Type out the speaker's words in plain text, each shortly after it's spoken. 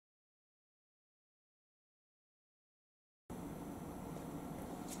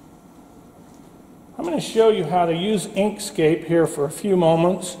I'm going to show you how to use Inkscape here for a few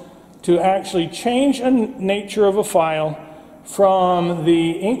moments to actually change a nature of a file from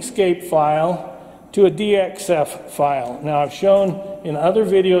the Inkscape file to a DXF file. Now, I've shown in other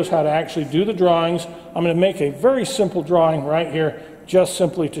videos how to actually do the drawings. I'm going to make a very simple drawing right here, just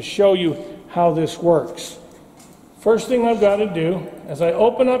simply to show you how this works. First thing I've got to do is I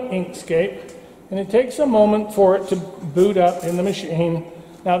open up Inkscape, and it takes a moment for it to boot up in the machine.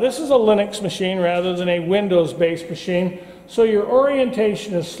 Now, this is a Linux machine rather than a Windows-based machine, so your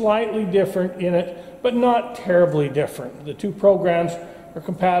orientation is slightly different in it, but not terribly different. The two programs are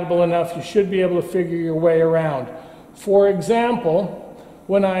compatible enough, you should be able to figure your way around. For example,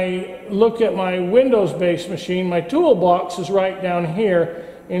 when I look at my Windows-based machine, my toolbox is right down here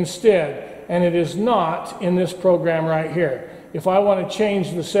instead, and it is not in this program right here. If I want to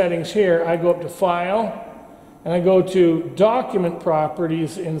change the settings here, I go up to File, and I go to Document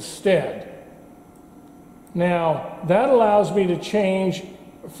Properties instead. Now, that allows me to change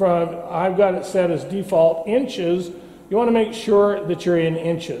from, I've got it set as default inches. You want to make sure that you're in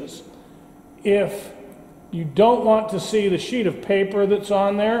inches. If you don't want to see the sheet of paper that's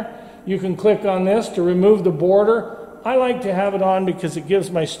on there, you can click on this to remove the border. I like to have it on because it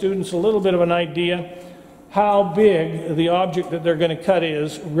gives my students a little bit of an idea how big the object that they're going to cut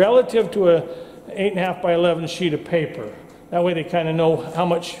is relative to a 8.5 by 11 sheet of paper. That way they kind of know how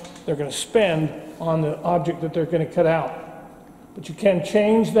much they're going to spend on the object that they're going to cut out. But you can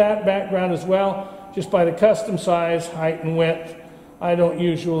change that background as well just by the custom size, height, and width. I don't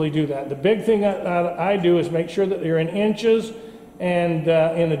usually do that. The big thing that I do is make sure that they're in inches and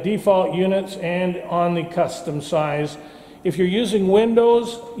in the default units and on the custom size. If you're using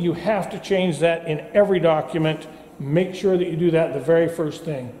Windows, you have to change that in every document. Make sure that you do that the very first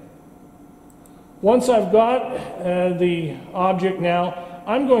thing. Once I've got the object now,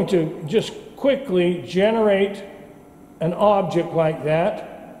 I'm going to just quickly generate an object like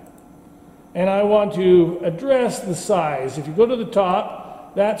that. And I want to address the size. If you go to the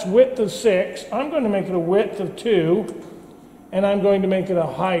top, that's width of 6. I'm going to make it a width of 2, and I'm going to make it a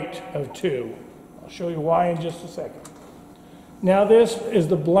height of 2. I'll show you why in just a second. Now, this is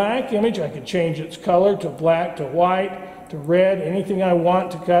the black image. I can change its color to black, to white, to red, anything I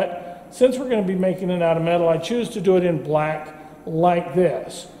want to cut. Since we're going to be making it out of metal, I choose to do it in black like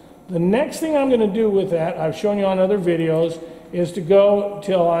this. The next thing I'm going to do with that, I've shown you on other videos, is to go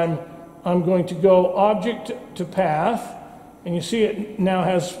till I'm going to go object to path, and you see it now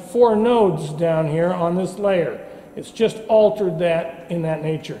has 4 nodes down here on this layer. It's just altered that in that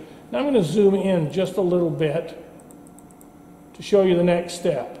nature. Now I'm going to zoom in just a little bit to show you the next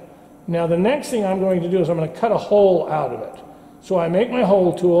step. Now the next thing I'm going to do is I'm going to cut a hole out of it. So I make my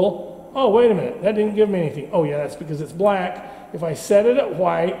hole tool. Oh, wait a minute, that didn't give me anything. Oh yeah, that's because it's black. If I set it at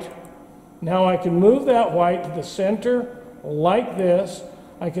white, now I can move that white to the center like this.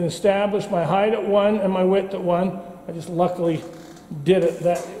 I can establish my height at 1 and my width at 1. I just luckily did it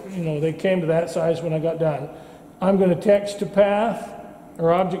that, they came to that size when I got done. I'm going to text to path,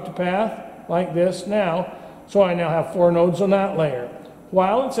 or object to path, like this now. So I now have 4 nodes on that layer.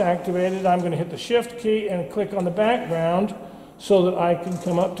 While it's activated, I'm going to hit the Shift key and click on the background so that I can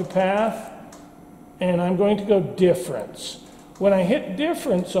come up to path, and I'm going to go difference. When I hit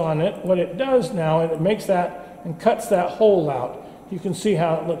difference on it, what it does now, it makes that and cuts that hole out. You can see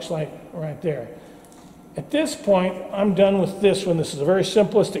how it looks like right there. At this point, I'm done with this one. This is a very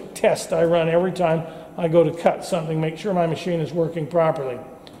simplistic test I run every time I go to cut something, make sure my machine is working properly.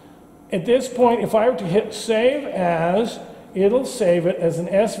 At this point, if I were to hit Save As, it'll save it as an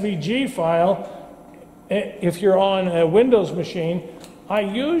SVG file. If you're on a Windows machine, I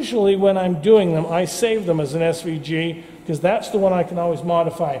usually, when I'm doing them, I save them as an SVG because that's the one I can always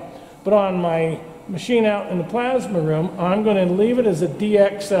modify. But on my machine out in the plasma room, I'm going to leave it as a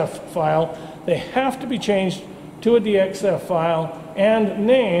DXF file. They have to be changed to a DXF file and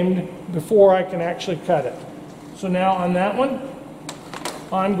named before I can actually cut it. So now on that one,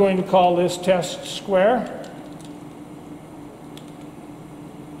 I'm going to call this test square.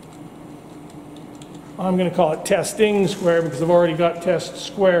 I'm going to call it testing square because I've already got test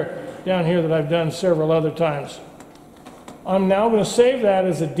square down here that I've done several other times. I'm now going to save that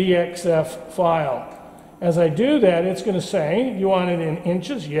as a DXF file. As I do that, it's going to say, you want it in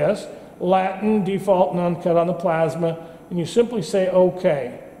inches? Yes. Latin, default, and uncut on the plasma, and you simply say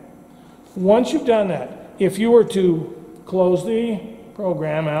OK. Once you've done that, if you were to close the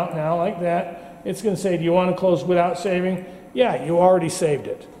program out now like that, it's going to say, do you want to close without saving? Yeah, you already saved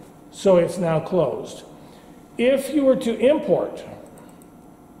it, so it's now closed. If you were to import,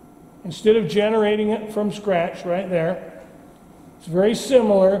 instead of generating it from scratch right there, it's very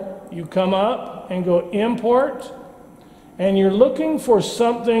similar you come up and go import, and you're looking for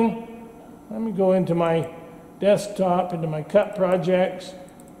something. Let me go into my desktop, into my cut projects,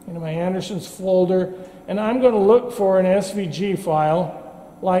 into my Anderson's folder, and I'm going to look for an SVG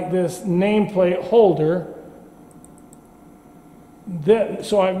file like this nameplate holder.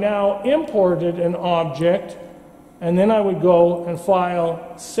 So I've now imported an object, and then I would go and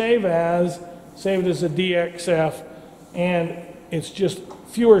file, save it as a DXF, and it's just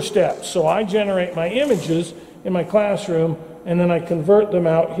fewer steps. So I generate my images in my classroom, and then I convert them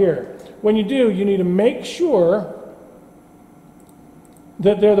out here. When you do, you need to make sure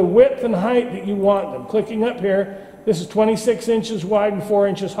that they're the width and height that you want them. Clicking up here, this is 26 inches wide and 4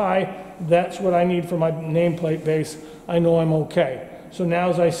 inches high. That's what I need for my nameplate base. I know I'm okay. So now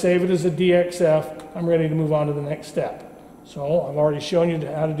as I save it as a DXF, I'm ready to move on to the next step. So I've already shown you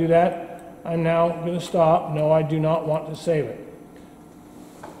how to do that. I'm now going to stop. No, I do not want to save it.